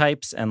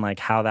chronotypes, and like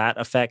how that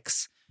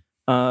affects.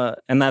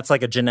 And that's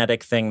like a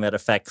genetic thing that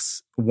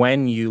affects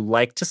when you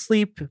like to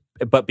sleep,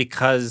 but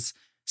because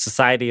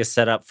society is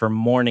set up for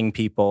morning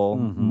people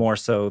more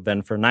so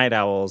than for night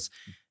owls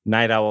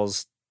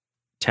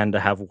tend to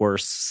have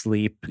worse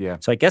sleep. Yeah.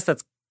 So I guess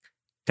that's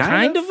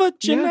kind of a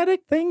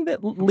genetic thing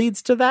that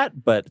leads to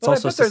that, but it's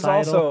also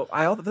societal.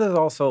 There's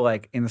also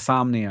like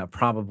insomnia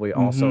probably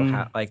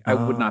also I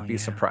would not be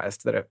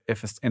surprised that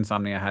if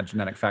insomnia had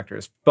genetic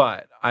factors,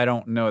 but I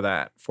don't know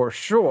that for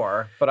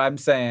sure, but I'm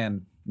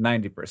saying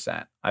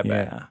 90%. I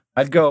bet. Yeah.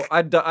 I'd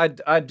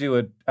do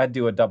a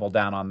double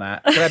down on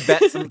that. Can I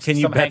bet some? Can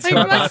you some bet Hank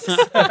some bucks?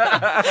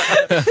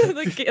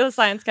 The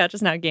science couch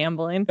is now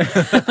gambling.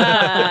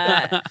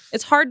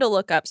 It's hard to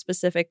look up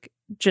specific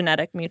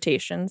genetic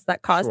mutations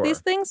that cause these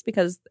things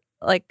because,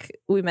 like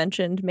we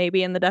mentioned,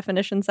 maybe in the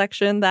definition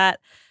section, that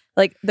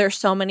like there's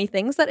so many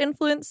things that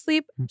influence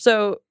sleep.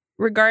 So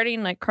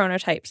regarding like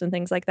chronotypes and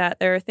things like that,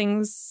 there's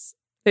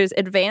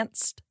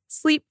advanced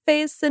sleep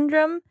phase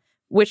syndrome,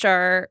 which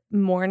are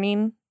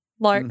morning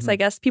larks, I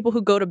guess, people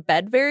who go to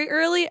bed very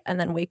early and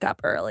then wake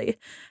up early.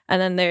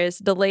 And then there's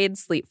delayed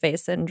sleep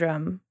phase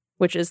syndrome,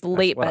 which is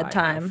late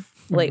bedtime,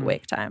 late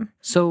wake time.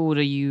 So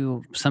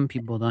some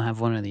people don't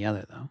have one or the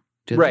other, though.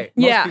 Do they? Right.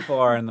 Most people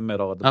are in the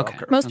middle of the bell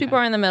curve. Most people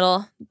are in the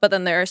middle, but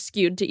then they're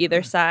skewed to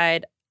either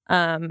side.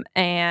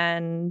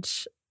 And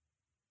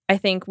I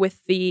think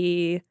with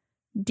the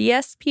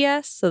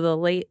DSPS, so the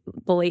late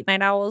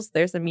night owls,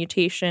 there's a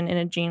mutation in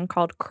a gene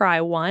called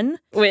Cry1,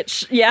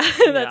 which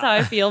that's how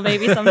I feel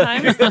maybe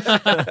sometimes.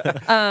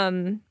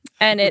 And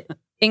it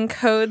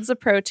encodes a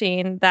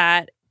protein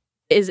that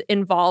is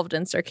involved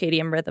in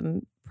circadian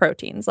rhythm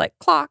proteins like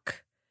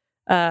clock,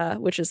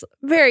 which is a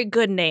very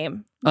good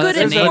name. Good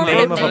that's the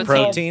informative name of a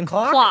protein.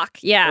 Clock,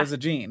 yeah. Or is a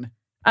gene?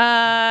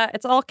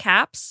 It's all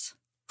caps.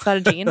 Is that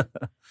a gene?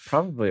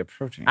 Probably a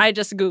protein. I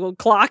just Googled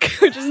clock,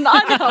 which is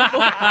not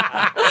helpful.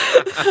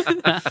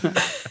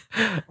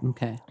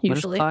 Okay.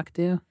 Usually. What does clock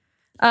do?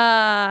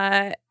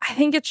 I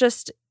think it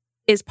just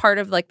is part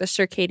of like the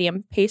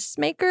circadian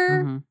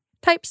pacemaker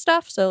type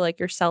stuff. So like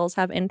your cells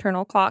have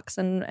internal clocks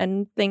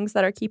and things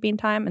that are keeping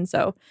time. And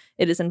so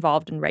it is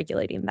involved in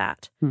regulating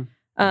that.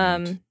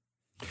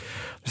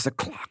 There's a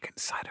clock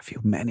inside of you,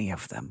 many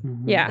of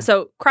them. Yeah.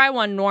 So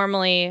Cry1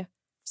 normally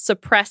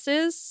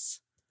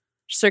suppresses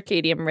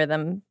circadian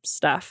rhythm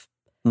stuff.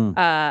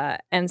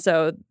 And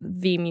so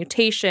the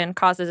mutation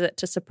causes it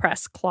to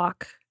suppress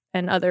clock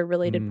and other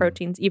related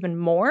proteins even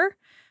more,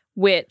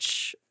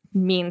 which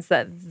means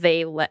that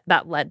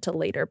that led to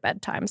later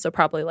bedtime. So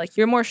probably like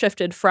you're more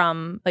shifted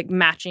from like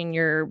matching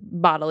your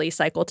bodily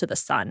cycle to the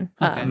sun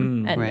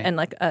and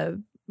like a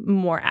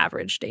more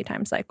average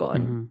daytime cycle,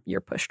 and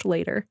you're pushed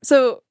later.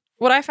 So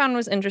what I found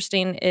was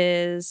interesting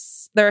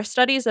is there are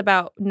studies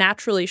about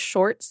naturally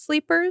short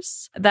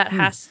sleepers that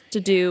has to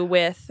do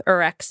with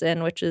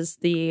orexin, which is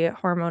the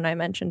hormone I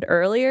mentioned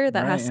earlier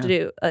that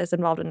is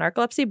involved in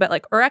narcolepsy. But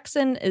like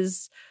orexin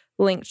is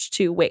linked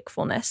to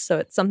wakefulness. So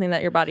it's something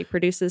that your body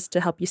produces to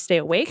help you stay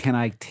awake. Can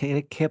I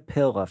take a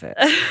pill of it?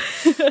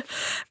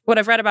 What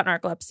I've read about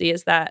narcolepsy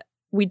is that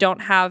we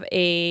don't have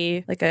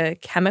a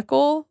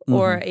chemical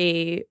or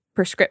a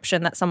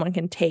prescription that someone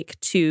can take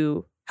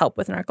to help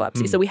with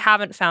narcolepsy. So we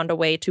haven't found a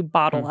way to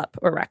bottle up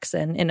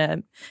orexin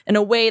in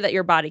a way that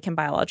your body can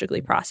biologically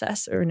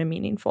process or in a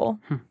meaningful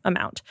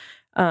amount.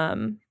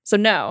 So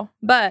no,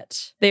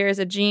 but there is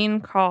a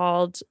gene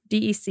called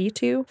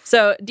DEC2.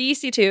 So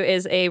DEC2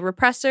 is a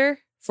repressor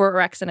for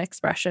orexin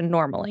expression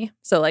normally.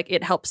 So like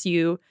it helps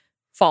you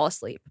fall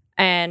asleep.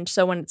 And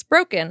so when it's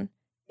broken,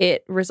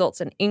 it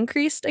results in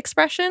increased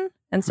expression.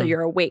 And so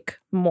you're awake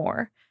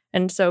more.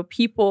 And so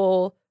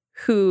people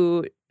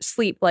who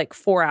sleep like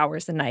 4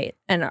 hours a night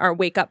and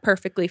wake up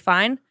perfectly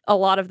fine, a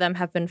lot of them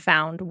have been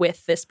found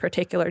with this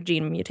particular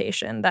gene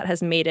mutation that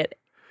has made it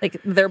like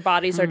their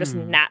bodies are just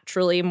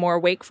naturally more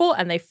wakeful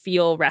and they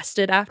feel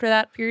rested after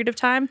that period of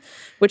time,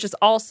 which is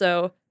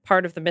also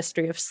part of the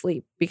mystery of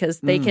sleep because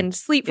they can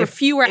sleep for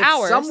fewer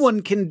hours. If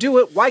someone can do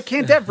it, why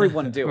can't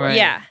everyone do it? Right.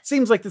 Yeah.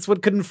 Seems like this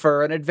would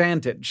confer an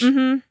advantage.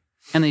 And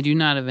they do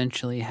not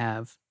eventually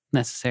have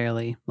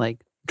necessarily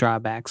like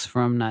drawbacks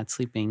from not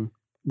sleeping.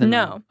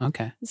 No.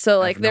 Okay. So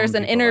like I've there's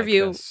known an people like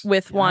interview this.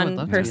 with I would one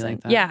love to be person.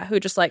 like that.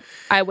 Who just like,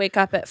 I wake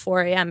up at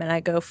 4 a.m. and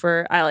I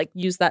like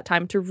use that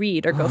time to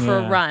read or go for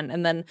a run.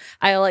 And then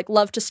I like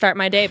love to start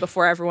my day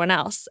before everyone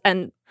else.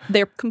 And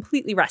they're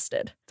completely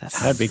rested.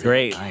 That'd be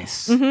great.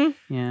 Nice.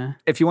 Yeah.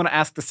 If you want to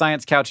ask the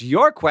Science Couch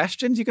your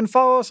questions, you can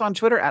follow us on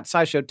Twitter at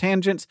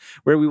SciShowTangents,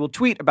 where we will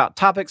tweet about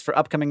topics for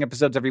upcoming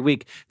episodes every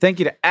week. Thank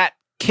you to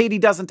Katie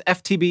Doesn't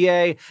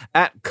FTBA,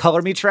 at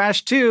Color Me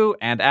Trash 2,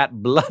 and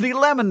at Bloody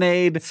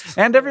Lemonade,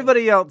 and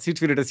everybody else who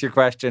tweeted us your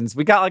questions.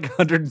 We got like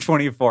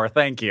 124.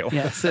 Thank you.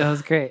 Yes, that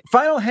was great.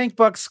 Final Hank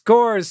Buck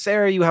scores.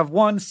 Sarah, you have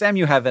 1. Sam,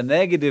 you have a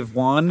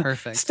 -1.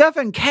 Perfect.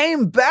 Stefan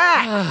came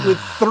back with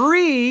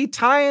 3,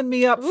 tying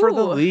me up for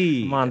the Ooh.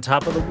 lead. I'm on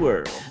top of the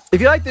world.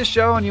 If you like this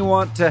show and you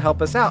want to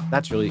help us out,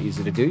 that's really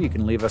easy to do. You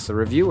can leave us a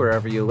review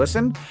wherever you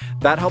listen.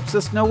 That helps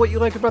us know what you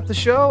like about the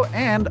show,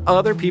 and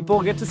other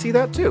people get to see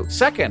that too.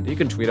 Second, you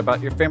can tweet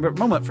about your favorite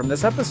moment from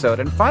this episode.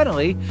 And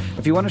finally,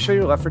 if you want to show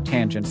your love for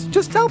tangents,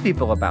 just tell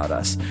people about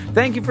us.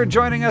 Thank you for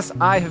joining us.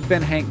 I have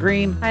been Hank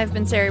Green. I've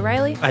been Sari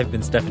Riley. I've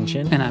been Stefan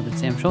Chin. And I've been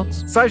Sam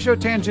Schultz. SciShow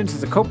Tangents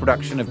is a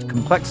co-production of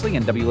Complexly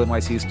and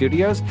WNYC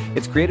Studios.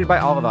 It's created by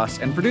all of us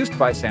and produced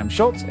by Sam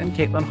Schultz and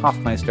Caitlin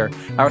Hoffmeister.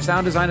 Our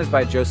sound design is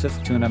by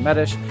Joseph Tuna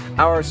Medish.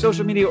 Our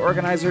social media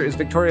organizer is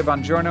Victoria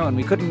Bongiorno, and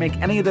we couldn't make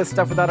any of this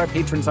stuff without our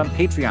patrons on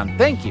Patreon.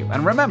 Thank you.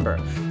 And remember,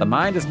 the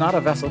mind is not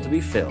a vessel to be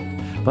filled,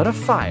 but a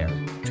fire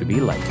to be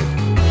lighted.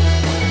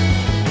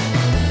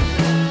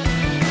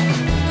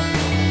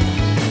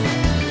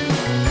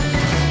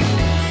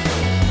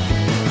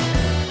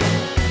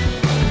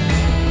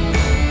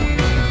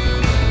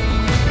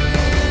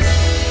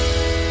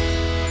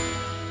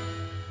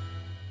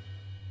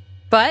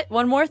 But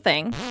one more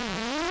thing.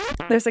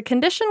 There's a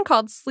condition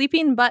called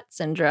sleeping butt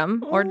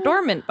syndrome or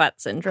dormant butt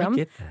syndrome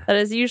that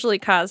is usually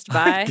caused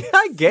by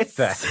I get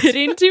that.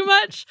 sitting too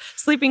much,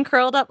 sleeping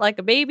curled up like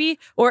a baby,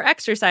 or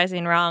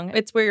exercising wrong.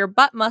 It's where your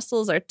butt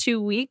muscles are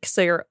too weak,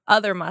 so your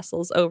other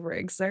muscles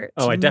overexert.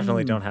 Oh, I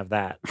definitely don't have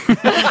that.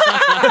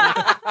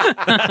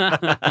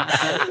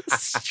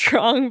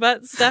 Strong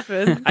butt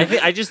Stefan.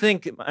 I just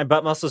think my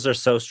butt muscles are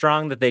so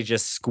strong that they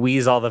just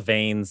squeeze all the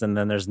veins, and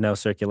then there's no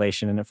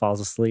circulation, and it falls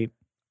asleep.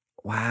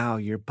 Wow,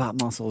 your butt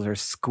muscles are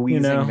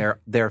squeezing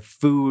their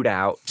food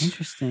out.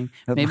 Interesting.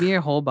 Maybe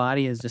your whole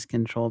body is just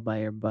controlled by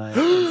your butt.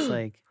 It's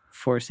like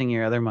forcing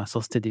your other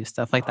muscles to do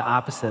stuff, like the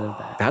opposite of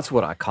that. That's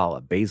what I call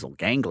a basal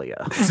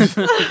ganglia.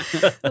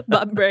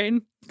 Butt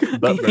brain.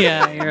 Butt brain.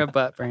 Yeah, you're a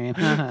butt brain.